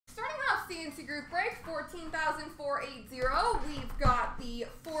CNC group break, 14,480. We've got the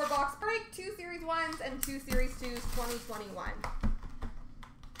 4-box break, 2 Series 1s and 2 Series 2s, 2021.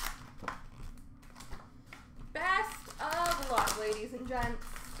 Best of luck, ladies and gents.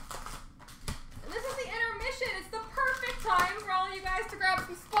 And this is the intermission. It's the perfect time for all of you guys to grab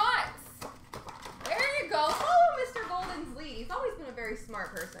some spots. There you go. Follow Mr. Golden's lead. He's always been a very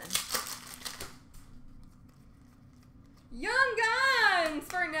smart person. Young Guns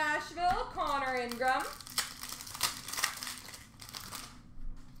for Nashville, Connor Ingram.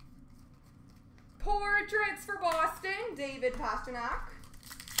 Portraits for Boston, David Pastrnak.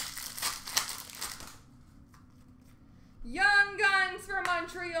 Young Guns for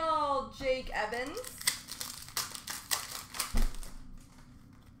Montreal, Jake Evans.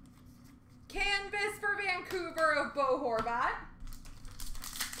 Canvas for Vancouver of Bo Horvat.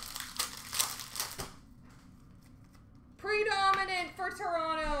 Predominant for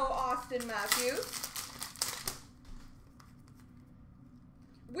Toronto, Austin Matthews.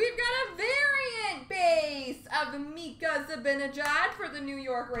 We've got a variant base of Mika Zibanejad for the New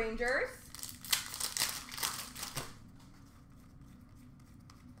York Rangers.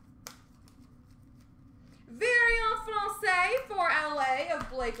 Variant Francais for LA of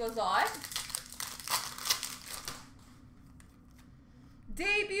Blake Lizotte.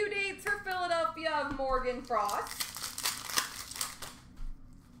 Debut dates for Philadelphia of Morgan Frost.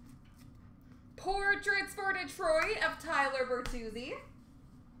 Portraits for Detroit of Tyler Bertuzzi.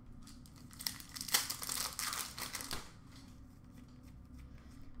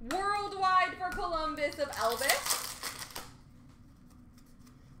 Worldwide for Columbus of Elvis.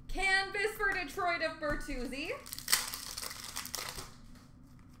 Canvas for Detroit of Bertuzzi.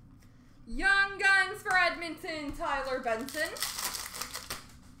 Young Guns for Edmonton, Tyler Benson.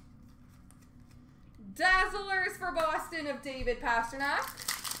 Dazzlers for Boston of David Pastrnak.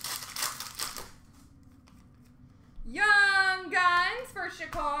 Young Guns for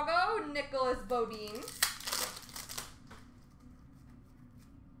Chicago, Nicholas Bodine.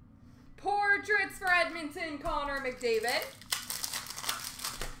 Portraits for Edmonton, Connor McDavid.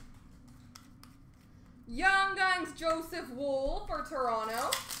 Young Guns, Joseph Wool for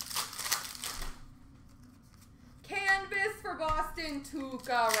Toronto. Canvas for Boston,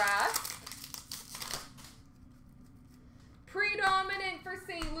 Tuukka Rask. Predominant for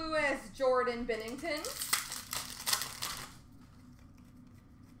St. Louis, Jordan Binnington.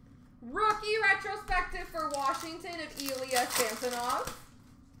 Rookie retrospective for Washington of Ilya Samsonov.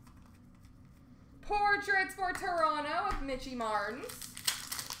 Portraits for Toronto of Mitchie Martins.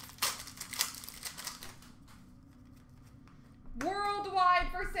 Worldwide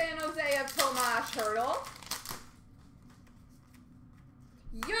for San Jose of Tomas Hertl.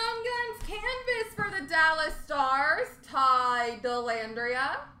 Young Guns canvas for the Dallas Stars, Ty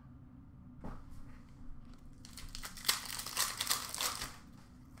Dellandrea.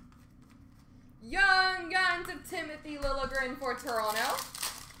 Young Guns of Timothy Liljegren for Toronto.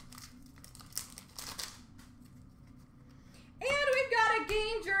 And we've got a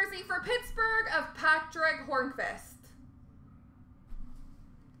game jersey for Pittsburgh of Patrick Hornqvist.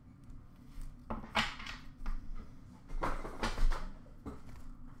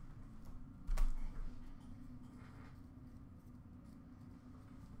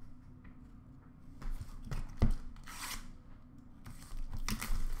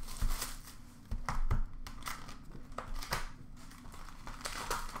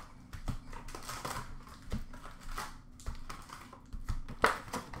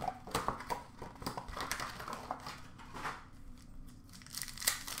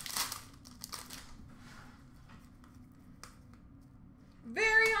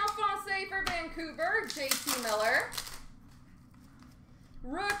 For Vancouver, JT Miller.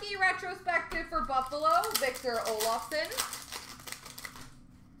 Rookie retrospective for Buffalo, Victor Olofsson.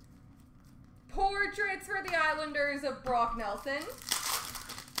 Portraits for the Islanders of Brock Nelson.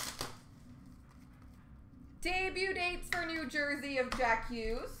 Debut dates for New Jersey of Jack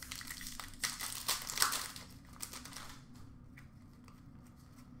Hughes.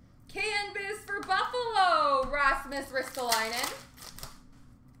 Canvas for Buffalo, Rasmus Ristolainen.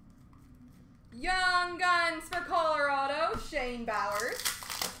 Young Guns for Colorado, Shane Bowers.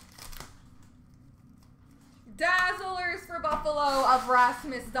 Dazzlers for Buffalo of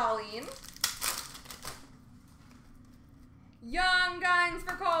Rasmus Dahlin. Young Guns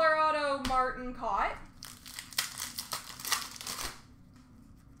for Colorado, Martin Kaut.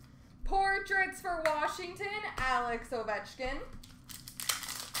 Portraits for Washington, Alex Ovechkin.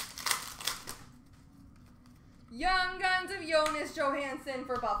 Young Guns of Jonas Johansson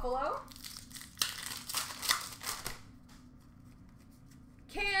for Buffalo.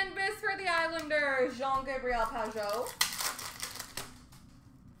 Canvas for the Islanders, Jean-Gabriel Pageau.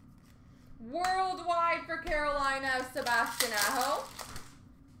 Worldwide for Carolina, Sebastian Aho.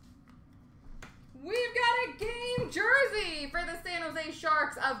 We've got a game jersey for the San Jose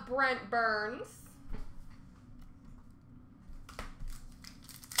Sharks of Brent Burns.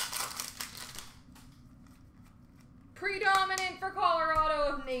 Predominant for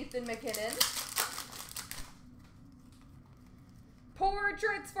Colorado of Nathan McKinnon.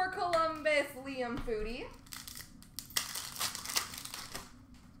 Portraits for Columbus, Liam Foudy.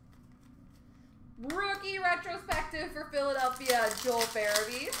 Rookie retrospective for Philadelphia, Joel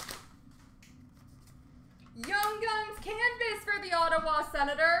Farabee. Young Guns canvas for the Ottawa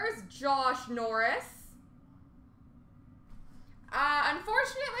Senators, Josh Norris.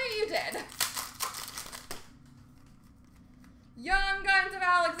 Unfortunately, you did. Young Guns of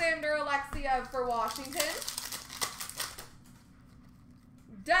Alexander Alexiev for Washington.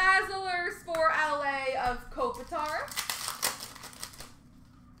 Dazzlers for LA of Kopitar.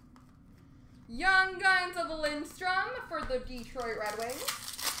 Young Guns of Lindstrom for the Detroit Red Wings.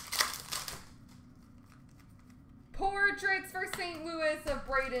 Portraits for St. Louis of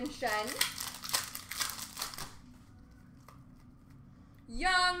Braden Shen.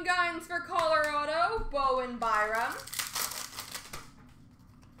 Young Guns for Colorado, Bowen Byram.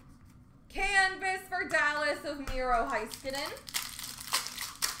 Canvas for Dallas of Miro Heiskanen.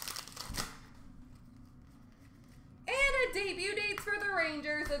 And a debut dates for the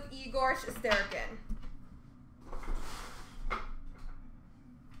Rangers of Igor Shesterkin.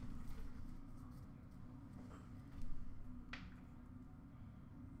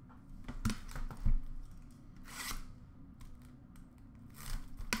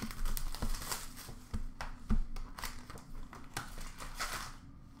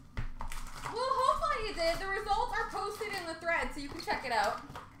 The results are posted in the thread, so you can check it out.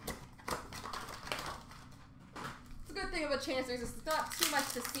 It's a good thing about Chancers, it's not too much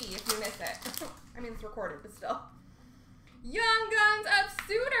to see if you miss it. I mean, it's recorded, but still. Young Guns of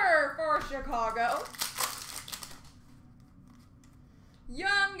Suter for Chicago.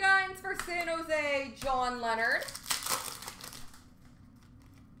 Young Guns for San Jose, John Leonard.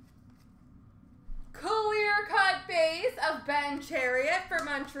 Clear cut base of Ben Chariot for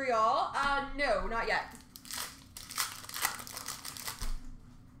Montreal. No, not yet.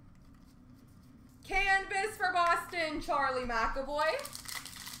 Canvas for Boston, Charlie McAvoy.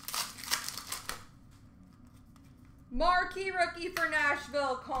 Marquee rookie for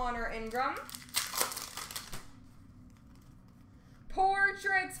Nashville, Connor Ingram.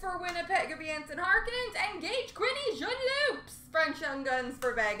 Portraits for Winnipeg of Jansen Harkins. And Gage Quinney, Jeune Loops. French Young Guns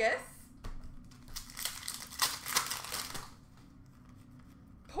for Vegas.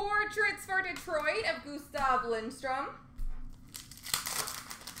 Portraits for Detroit of Gustav Lindstrom.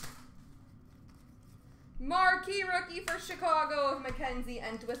 Marquee rookie for Chicago of Mackenzie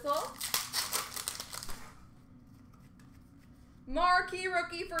Entwistle. Marquee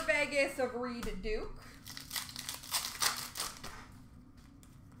rookie for Vegas of Reed Duke.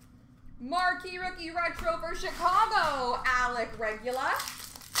 Marquee rookie retro for Chicago, Alec Regula.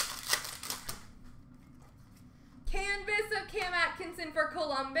 Canvas of Cam Atkinson for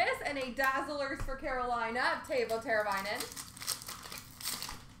Columbus and a Dazzlers for Carolina of Teuvo Teravainen.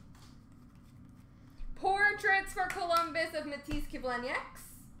 Portraits for Columbus of Matisse Kivlenieks.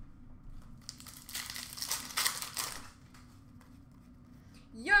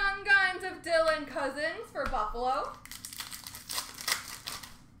 Young Guns of Dylan Cousins for Buffalo.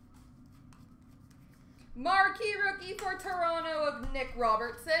 Marquee rookie for Toronto of Nick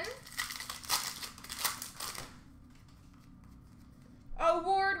Robertson.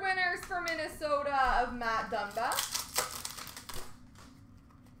 Award winners for Minnesota of Matt Dumba.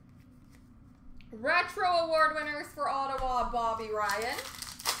 Retro award winners for Ottawa, Bobby Ryan.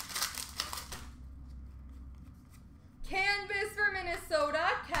 Canvas for Minnesota,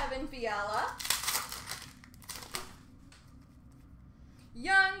 Kevin Fiala.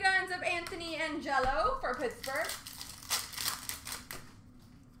 Young Guns of Anthony Angelo for Pittsburgh.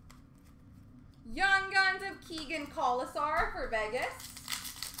 Young Guns of Keegan Colasar for Vegas.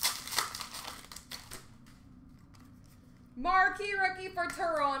 Marquee rookie for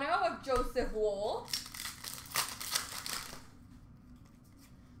Toronto of Joseph Woll.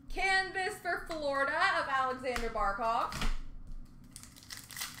 Canvas for Florida of Alexander Barkov.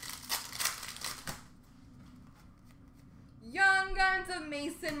 Young Guns of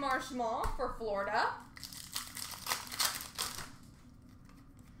Mason Marchment for Florida.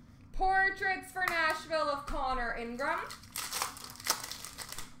 Portraits for Nashville of Connor Ingram.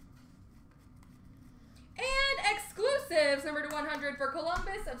 And exclusive Exclusives, number to 100 for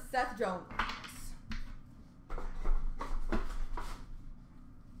Columbus of Seth Jones.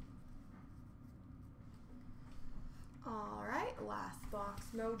 All right, last box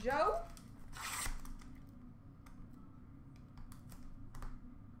mojo.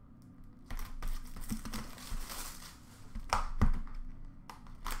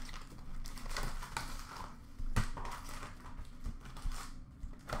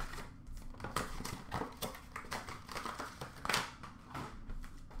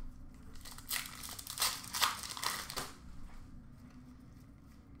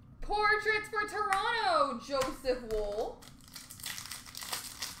 Portraits for Toronto, Joseph Wool.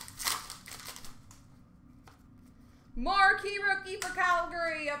 Marquee rookie for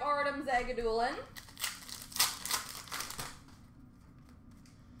Calgary of Artem Zagadulin.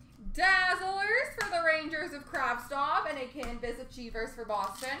 Dazzlers for the Rangers of Kravtsov and a Canvas Achievers for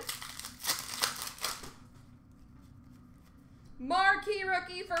Boston. Marquee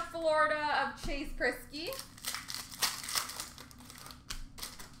rookie for Florida of Chase Prisky.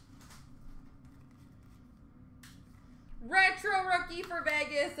 Retro rookie for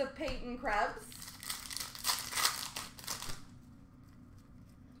Vegas of Peyton Krebs.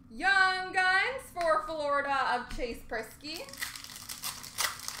 Young Guns for Florida of Chase Prisky.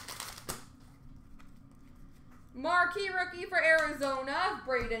 Marquee rookie for Arizona of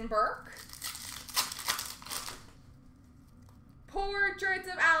Braden Burke. Portraits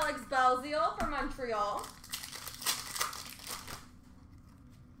of Alex Belzile for Montreal.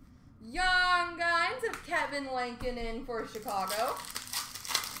 Young Guns of Kevin Lankinen for Chicago.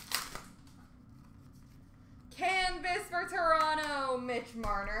 Canvas for Toronto, Mitch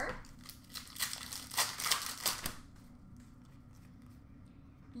Marner.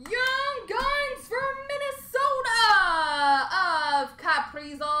 Young Guns for Minnesota of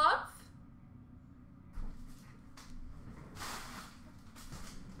Kaprizov.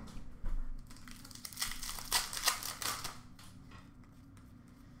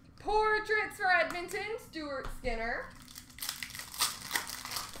 Portraits for Edmonton, Stuart Skinner.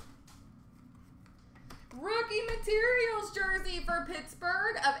 Rookie Materials jersey for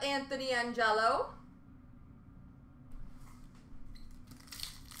Pittsburgh of Anthony Angelo.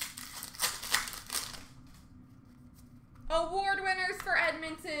 Award winners for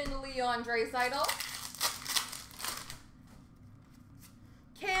Edmonton, Leon Draisaitl.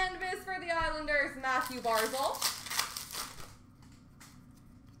 Canvas for the Islanders, Matthew Barzal.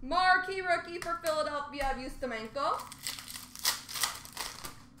 Marquee rookie for Philadelphia, Ustimenko.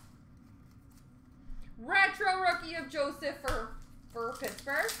 Retro rookie of Joseph for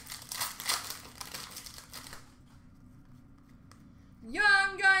Pittsburgh.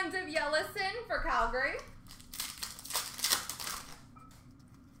 Young Guns of Yellison for Calgary.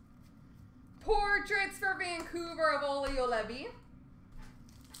 Portraits for Vancouver of Olli Juolevi.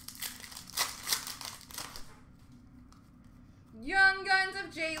 Young Guns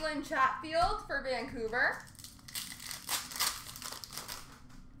of Jalen Chatfield for Vancouver.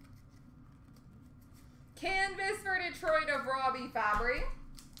 Canvas for Detroit of Robbie Fabry.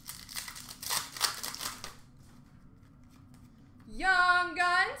 Young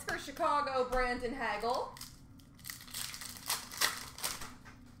Guns for Chicago, Brandon Hagel.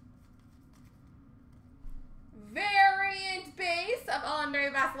 Variant base of Andrei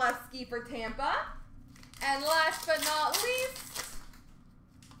Vasilevsky for Tampa. And last but not least,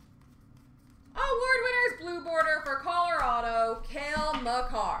 award winners blue border for Colorado, Cale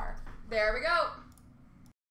Makar. There we go.